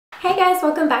Hey guys,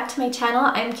 welcome back to my channel.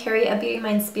 I'm Carrie, a Beauty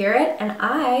Mind Spirit, and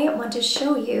I want to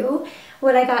show you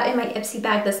what I got in my Ipsy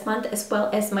bag this month, as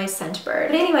well as my Scentbird.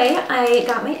 But anyway, I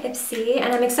got my Ipsy,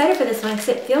 and I'm excited for this one because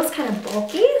it feels kind of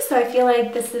bulky, so I feel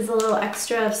like this is a little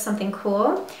extra of something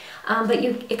cool.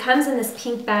 It comes in this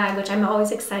pink bag, which I'm always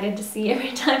excited to see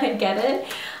every time I get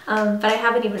it. But I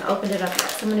haven't even opened it up yet,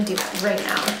 so I'm going to do that right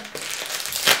now.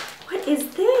 What is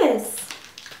this?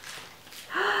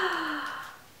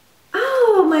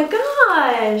 Oh my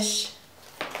gosh!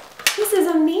 This is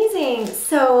amazing!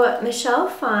 So Michelle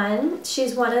Phan,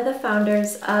 she's one of the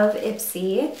founders of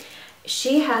Ipsy.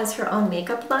 She has her own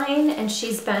makeup line, and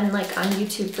she's been like on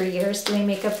YouTube for years doing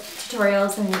makeup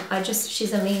tutorials, and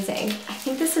she's amazing. I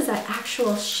think this is an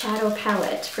actual shadow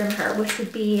palette from her, which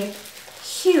would be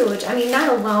huge. I mean, that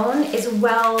alone is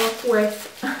well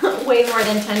worth way more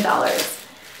than $10.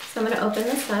 So I'm gonna open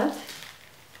this up.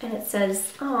 And it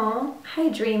says, "Aw, hi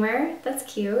Dreamer." That's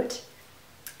cute.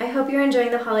 I hope you're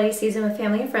enjoying the holiday season with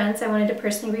family and friends. I wanted to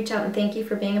personally reach out and thank you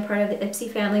for being a part of the Ipsy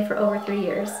family for over 3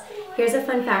 years. Here's a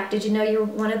fun fact. Did you know you're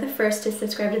one of the first to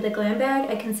subscribe to the Glam Bag?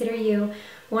 I consider you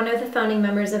one of the founding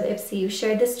members of Ipsy. You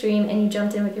shared this dream and you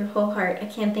jumped in with your whole heart. I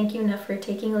can't thank you enough for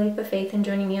taking a leap of faith and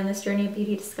joining me on this journey of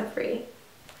beauty discovery.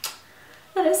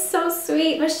 That is so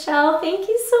sweet, Michelle. Thank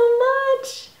you so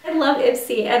much. I love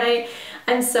Ipsy, and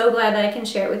I'm so glad that I can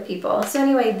share it with people. So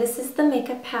anyway, this is the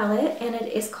makeup palette, and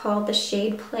it is called the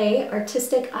Shade Play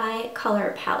Artistic Eye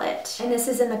Color Palette. And this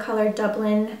is in the color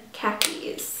Dublin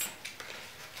Khakis.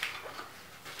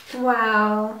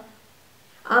 Wow.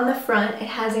 On the front, it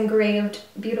has engraved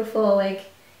beautiful,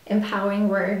 like, empowering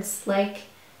words like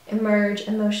emerge,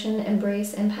 emotion,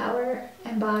 embrace, empower,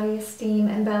 embody, esteem,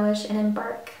 embellish, and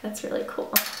embark. That's really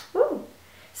cool. Woo.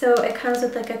 So it comes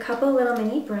with like a couple little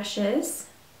mini brushes,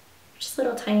 just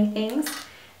little tiny things,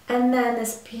 and then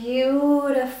this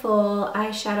beautiful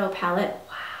eyeshadow palette.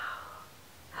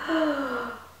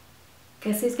 Wow.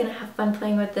 Guess who's gonna have fun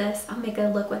playing with this? I'll make a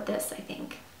look with this, I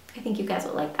think. I think you guys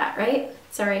will like that, right?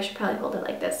 Sorry, I should probably hold it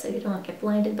like this so you don't get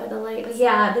blinded by the light. But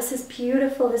yeah, this is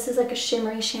beautiful. This is like a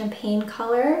shimmery champagne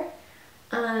color.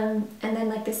 And then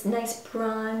like this nice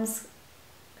bronze.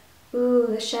 Ooh,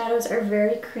 the shadows are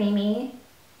very creamy.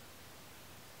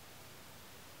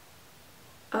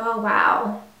 Oh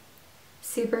wow,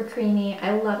 super creamy.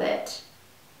 I love it.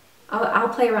 I'll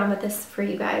play around with this for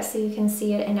you guys so you can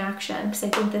see it in action, because I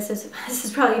think this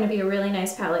is probably going to be a really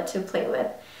nice palette to play with.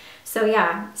 So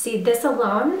yeah, see, this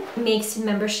alone makes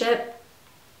membership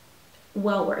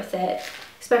well worth it,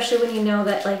 especially when you know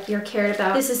that like you're cared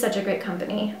about. This is such a great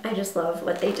company. I just love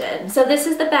what they did. So this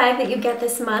is the bag that you get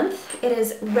this month. It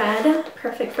is red,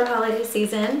 perfect for holiday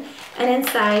season, and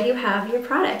inside you have your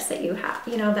products that you have,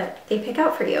 that they pick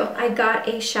out for you. I got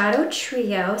a shadow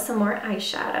trio, some more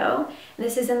eyeshadow.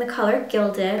 This is in the color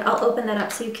Gilded. I'll open that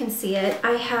up so you can see it.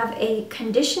 I have a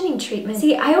conditioning treatment.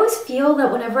 See, I always feel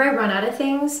that whenever I run out of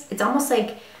things, it's almost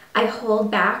like I hold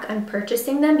back on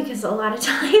purchasing them, because a lot of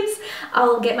times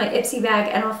I'll get my Ipsy bag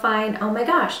and I'll find, oh my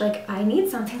gosh, like I need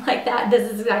something like that.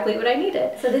 This is exactly what I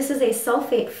needed. So this is a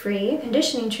sulfate-free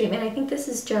conditioning treatment. I think this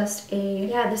is just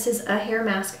this is a hair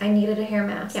mask. I needed a hair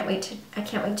mask. I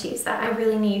can't wait to use that. I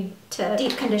really need to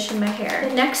deep condition my hair.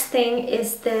 The next thing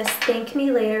is this Thank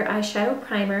Me Later eyeshadow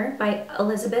primer by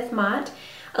Mott.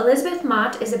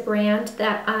 Mott is a brand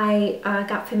that I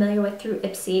got familiar with through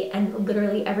Ipsy, and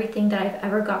literally everything that I've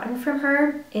ever gotten from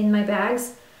her in my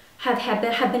bags have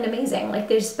been amazing. Like,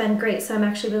 they've just been great. So I'm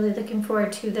actually really looking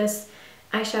forward to this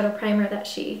eyeshadow primer that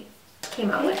she came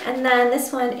out with. And then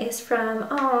this one is from,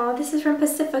 this is from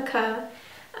Pacifica.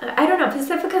 I don't know,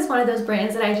 Pacifica is one of those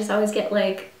brands that I just always get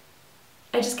like,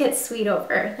 I just get sweet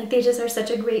over. Like, they just are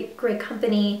such a great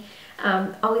company.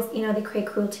 Always, they create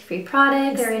cruelty-free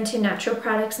products. They're into natural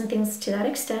products and things to that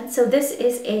extent. So this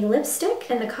is a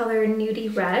lipstick in the color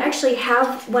Nudie Red. I actually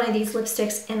have one of these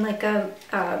lipsticks in like a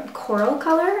coral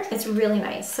color. It's really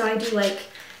nice. So I do like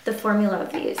the formula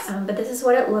of these. But this is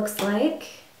what it looks like.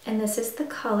 And this is the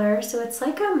color. So it's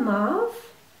like a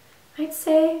mauve, I'd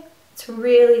say. It's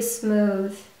really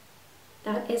smooth.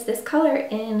 That is this color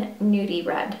in Nudie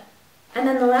Red. And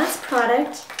then the last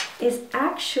product is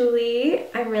actually,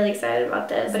 I'm really excited about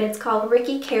this, but it's called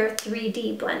Ricky Care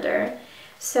 3D Blender.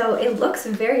 So it looks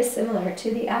very similar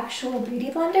to the actual Beauty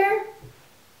Blender,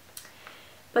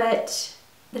 but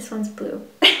this one's blue.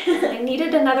 I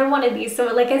needed another one of these, so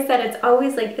like I said, it's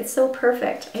always like, it's so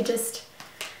perfect.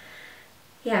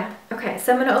 Yeah, okay,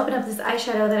 so I'm gonna open up this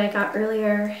eyeshadow that I got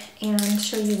earlier and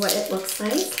show you what it looks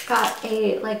like. Got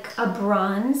a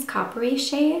bronze coppery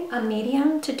shade, a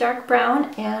medium to dark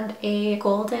brown, and a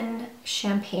golden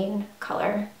champagne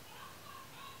color.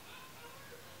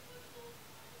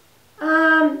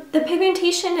 The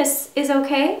pigmentation is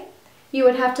okay. You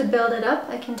would have to build it up,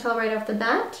 I can tell right off the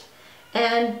bat.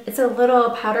 And it's a little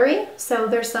powdery, so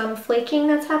there's some flaking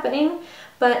that's happening.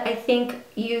 But I think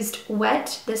used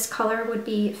wet, this color would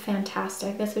be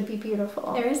fantastic. This would be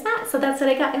beautiful. There is that. So that's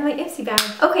what I got in my Ipsy bag.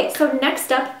 Okay, so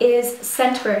next up is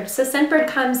Scentbird. So Scentbird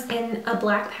comes in a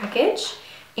black package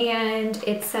and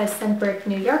it says Scentbird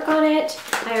New York on it.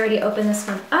 I already opened this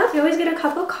one up. You always get a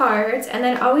couple cards, and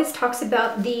then always talks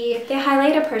about they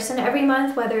highlight a person every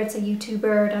month, whether it's a YouTuber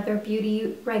or another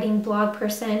beauty writing blog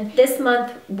person. This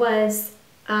month was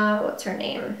what's her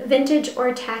name? Vintage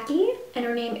or Tacky, and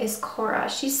her name is Cora.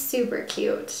 She's super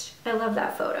cute. I love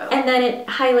that photo. And then it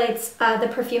highlights the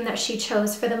perfume that she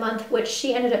chose for the month, which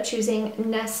she ended up choosing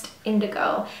Nest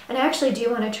Indigo. And I actually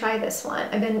do want to try this one.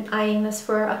 I've been eyeing this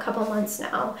for a couple months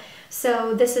now.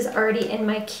 So this is already in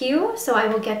my queue, so I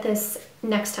will get this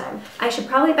next time. I should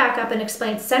probably back up and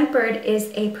explain. Scentbird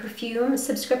is a perfume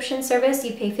subscription service.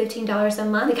 You pay $15 a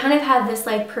month. They kind of have this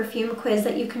like perfume quiz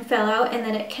that you can fill out, and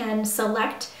then it can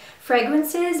select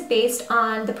fragrances based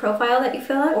on the profile that you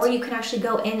fill out, or you can actually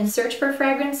go in and search for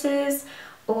fragrances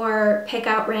or pick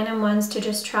out random ones to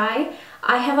just try.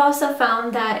 I have also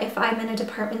found that if I'm in a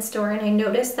department store and I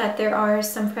notice that there are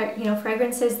some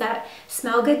fragrances that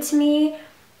smell good to me,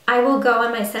 I will go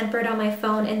on my Scentbird on my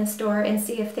phone in the store and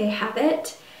see if they have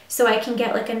it, so I can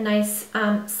get like a nice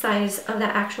size of the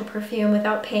actual perfume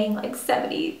without paying like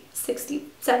 $70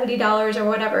 or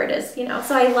whatever it is, you know.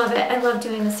 So I love it. I love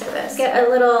doing the service. Get a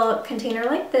little container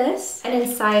like this, and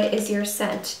inside is your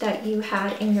scent that you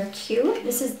had in your queue.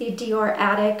 This is the Dior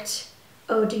Addict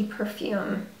OD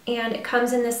perfume, and it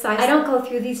comes in this size. I don't go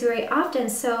through these very often,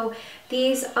 so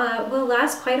these will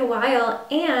last quite a while,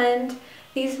 and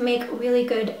these make really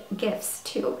good gifts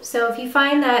too. So if you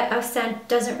find that a scent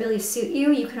doesn't really suit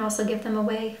you, you can also give them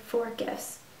away for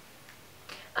gifts.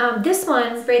 This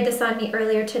one, sprayed this on me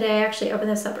earlier today. I actually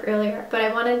opened this up earlier, but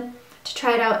I wanted to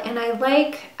try it out, and I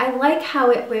like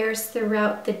how it wears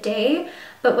throughout the day,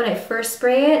 but when I first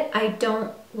spray it, I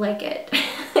don't like it.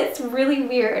 It's really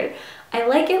weird. I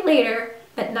like it later,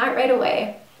 but not right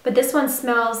away. But this one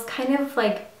smells kind of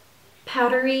like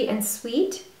powdery and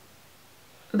sweet,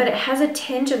 but it has a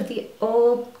tinge of the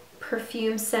old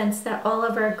perfume scents that all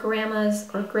of our grandmas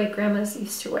or great-grandmas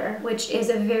used to wear, which is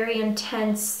a very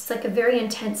intense, like a very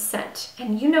intense scent.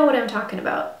 And you know what I'm talking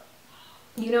about.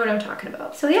 You know what I'm talking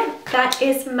about. So yeah, that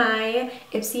is my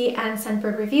Ipsy and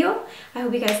Scentbird review. I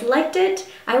hope you guys liked it.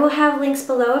 I will have links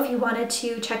below if you wanted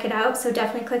to check it out, so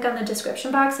definitely click on the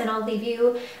description box and I'll leave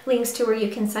you links to where you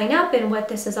can sign up and what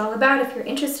this is all about if you're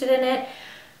interested in it.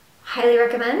 Highly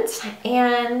recommend.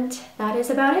 And that is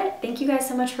about it. Thank you guys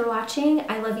so much for watching.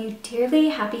 I love you dearly.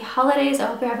 Happy holidays. I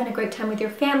hope you're having a great time with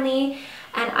your family,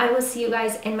 and I will see you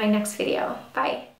guys in my next video. Bye.